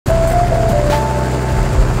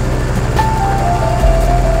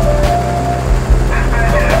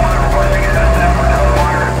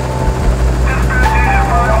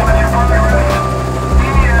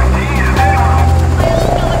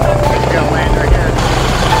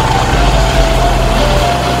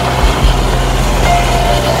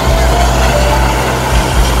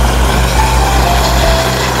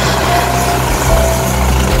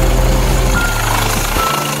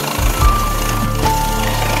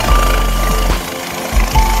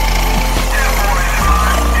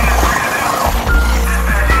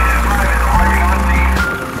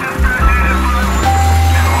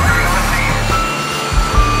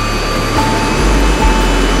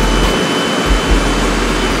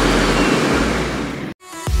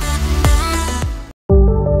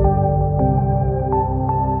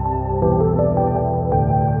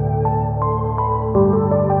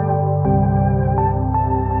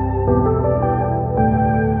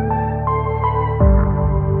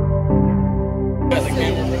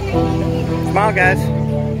out, guys.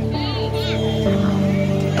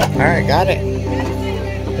 Alright, got it.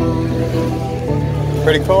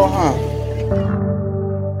 Pretty cool, huh?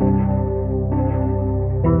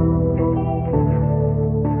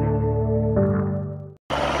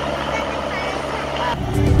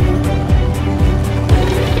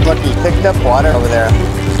 Look, he picked up water over there.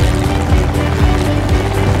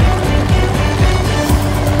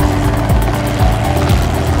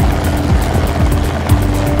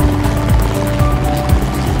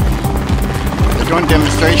 They're doing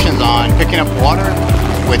demonstrations on picking up water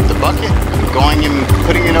with the bucket, going and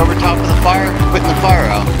putting it over top of the fire, putting the fire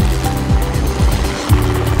out.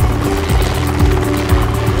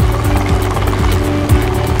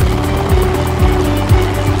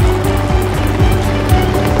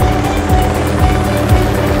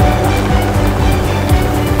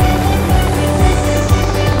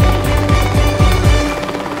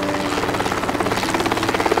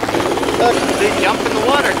 Big jump in the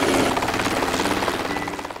water.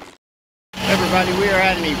 Everybody, we are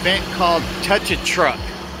at an event called Touch a Truck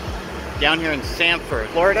down here in Sanford,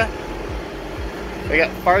 Florida. They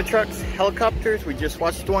got fire trucks, helicopters. We just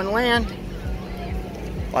watched one land.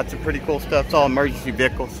 Lots of pretty cool stuff. It's all emergency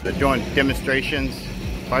vehicles. They're doing demonstrations,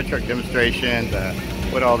 fire truck demonstrations,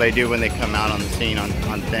 what all they do when they come out on the scene on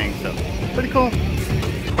things. So pretty cool.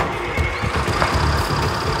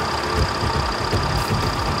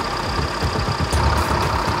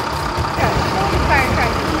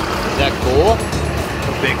 Is that cool?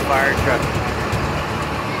 A big fire truck.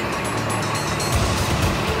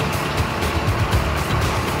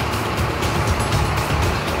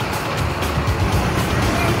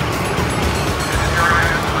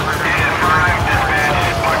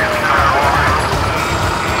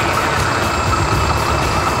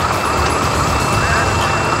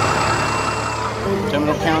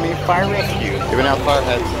 Seminole County Fire Rescue, giving out fire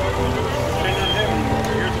heads.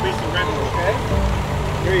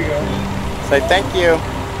 Here you go. Say thank you.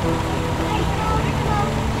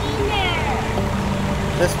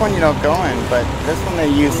 This one you don't go in, but this one they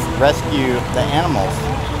use to rescue the animals.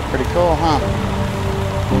 Pretty cool, huh?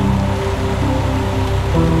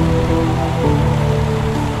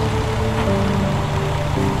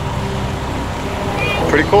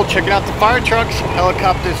 Pretty cool. Checking out the fire trucks,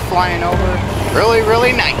 helicopters flying over. Really,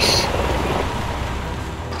 really nice.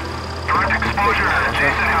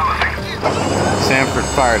 Sanford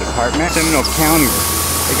Fire Department, Seminole County.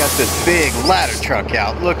 They got this big ladder truck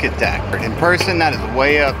out. Look at that. In person, that is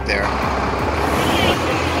way up there.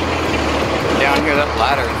 Down here, that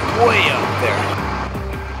ladder is way up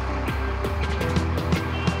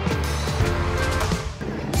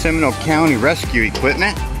there. Seminole County Rescue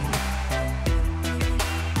Equipment.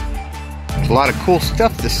 There's a lot of cool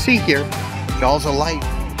stuff to see here. Jaws of life.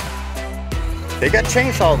 They got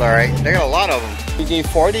chainsaws, alright. They got a lot of them.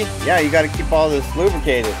 PG-40? Yeah, you got to keep all this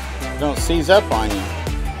lubricated. Don't seize up on you.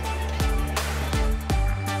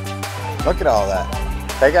 Look at all that.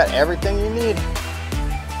 They got everything you need.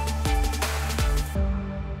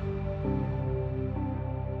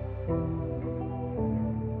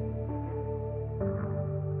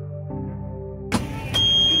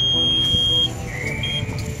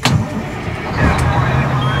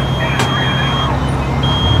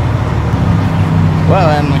 Well,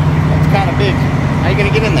 Emily, that's kind of big. How are you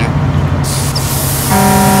gonna get in there?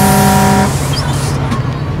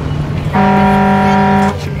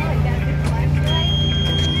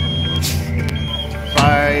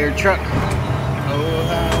 Fire truck. Oh,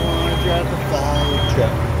 I wanna drive the fire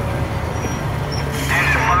truck.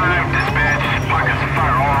 FamFive, dispatch, pockets of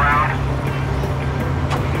fire all around.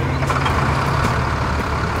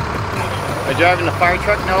 Are you driving the fire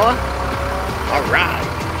truck, Noah? All right.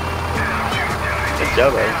 Good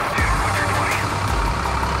job, buddy.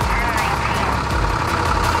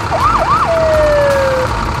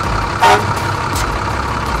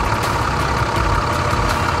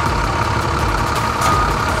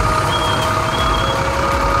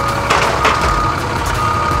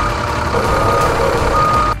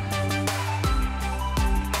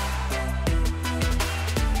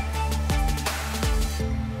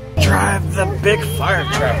 Drive the big fire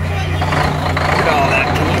truck. Look at all that.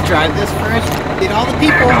 Can you drive this first? Get all the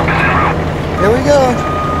people. Here we go.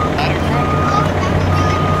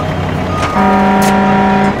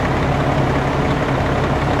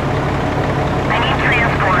 I need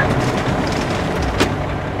transport.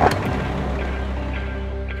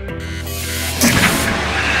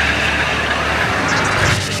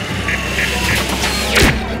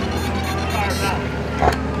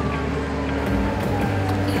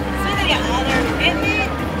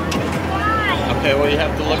 Okay, well you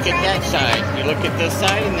have to look at that side. You look at this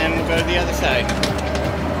side and then we'll go to the other side.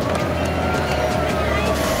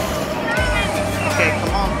 Okay,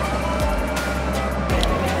 come on.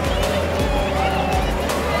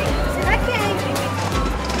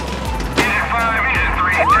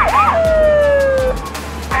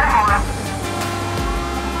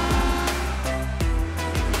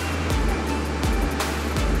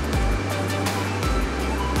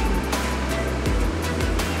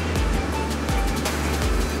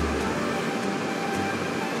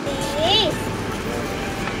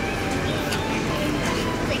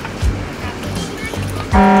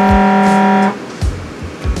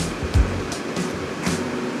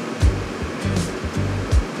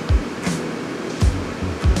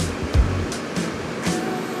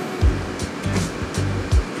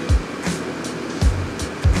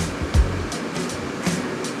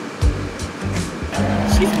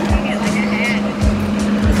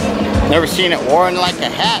 Never seen it worn like a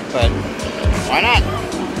hat, but why not?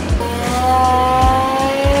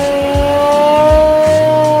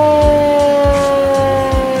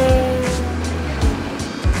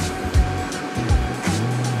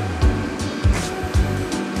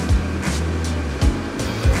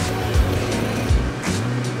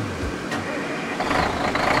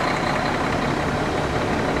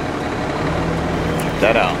 Check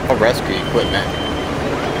that out. All rescue equipment.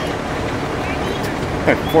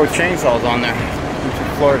 4 chainsaws on there.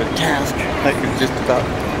 Florida task. I could just about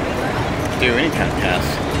do any kind of task.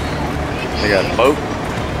 They got a boat.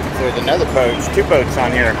 There's another boat. There's 2 boats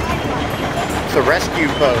on here. It's a rescue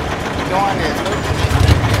boat. You go on this,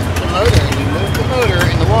 the motor, and you move the motor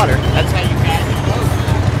in the water. That's how you guide the boat.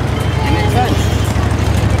 And it touches.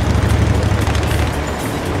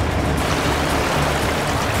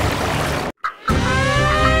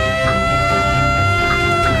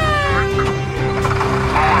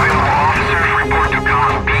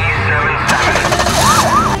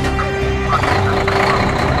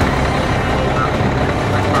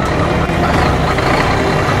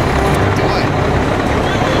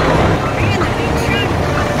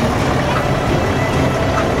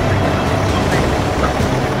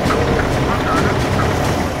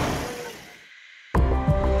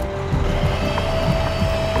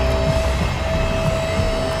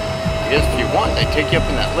 If you want, they take you up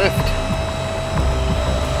in that lift.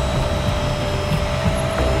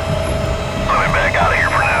 Let me back out of here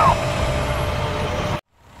for now.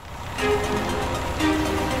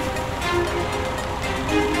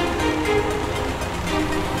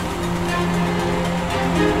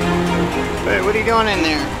 Hey, what are you doing in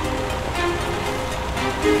there?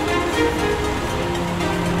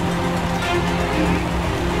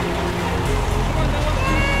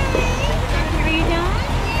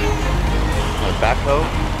 Backhoe.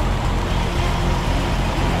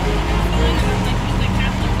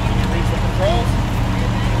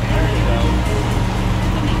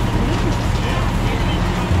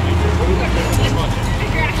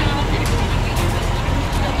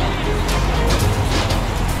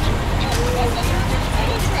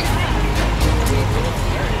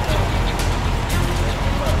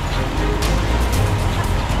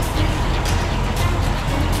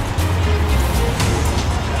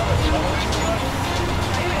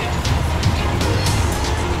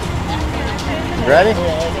 Ready?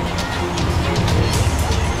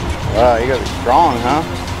 Wow, you gotta be strong, huh?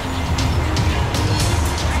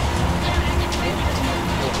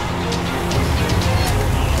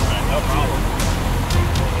 No problem.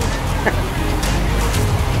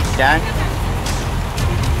 Done?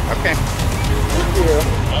 Okay. Thank you.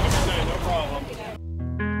 Have a good day, no problem.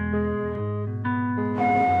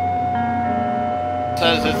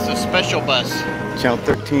 Says it's a special bus. Channel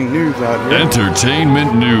 13 News out here.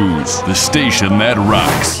 Entertainment News, the station that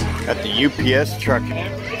rocks. Got the UPS truck.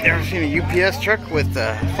 Ever seen a UPS truck with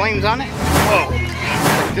flames on it? Whoa!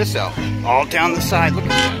 Check this out. All down the side. Look at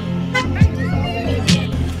that.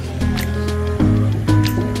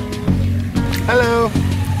 Hello.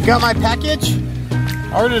 You got my package?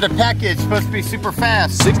 I ordered a package. Supposed to be super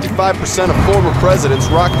fast. 65% of former presidents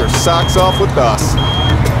rock their socks off with us.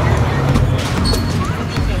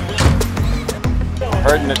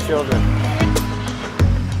 Hurting the children.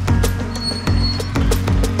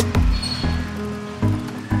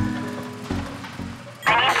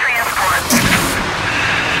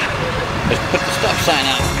 Let's put the stop sign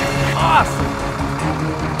out. Awesome.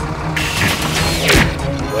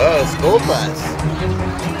 Whoa, school bus.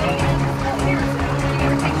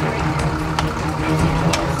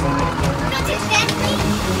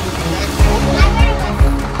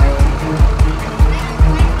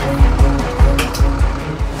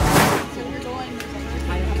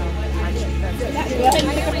 Go ahead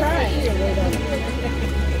and pick a prize.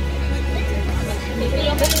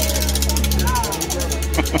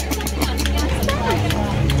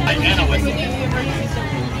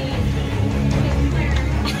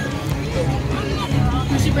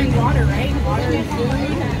 We should bring water, right? Water and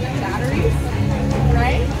food, batteries,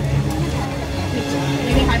 right?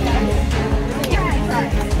 Maybe high five. Yeah, try.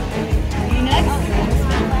 You next?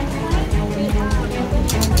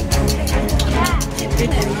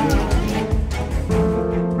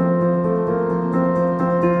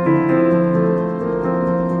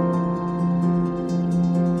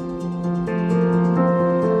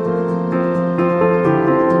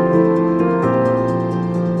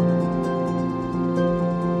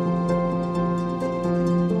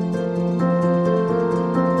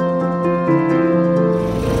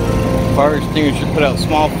 Fire extinguisher put out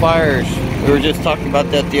small fires. We were just talking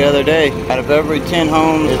about that the other day. Out of every 10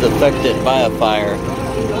 homes is affected by a fire.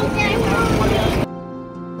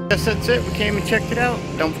 Guess that's it. We came and checked it out.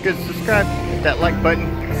 Don't forget to subscribe. Hit that like button.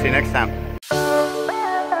 See you next time.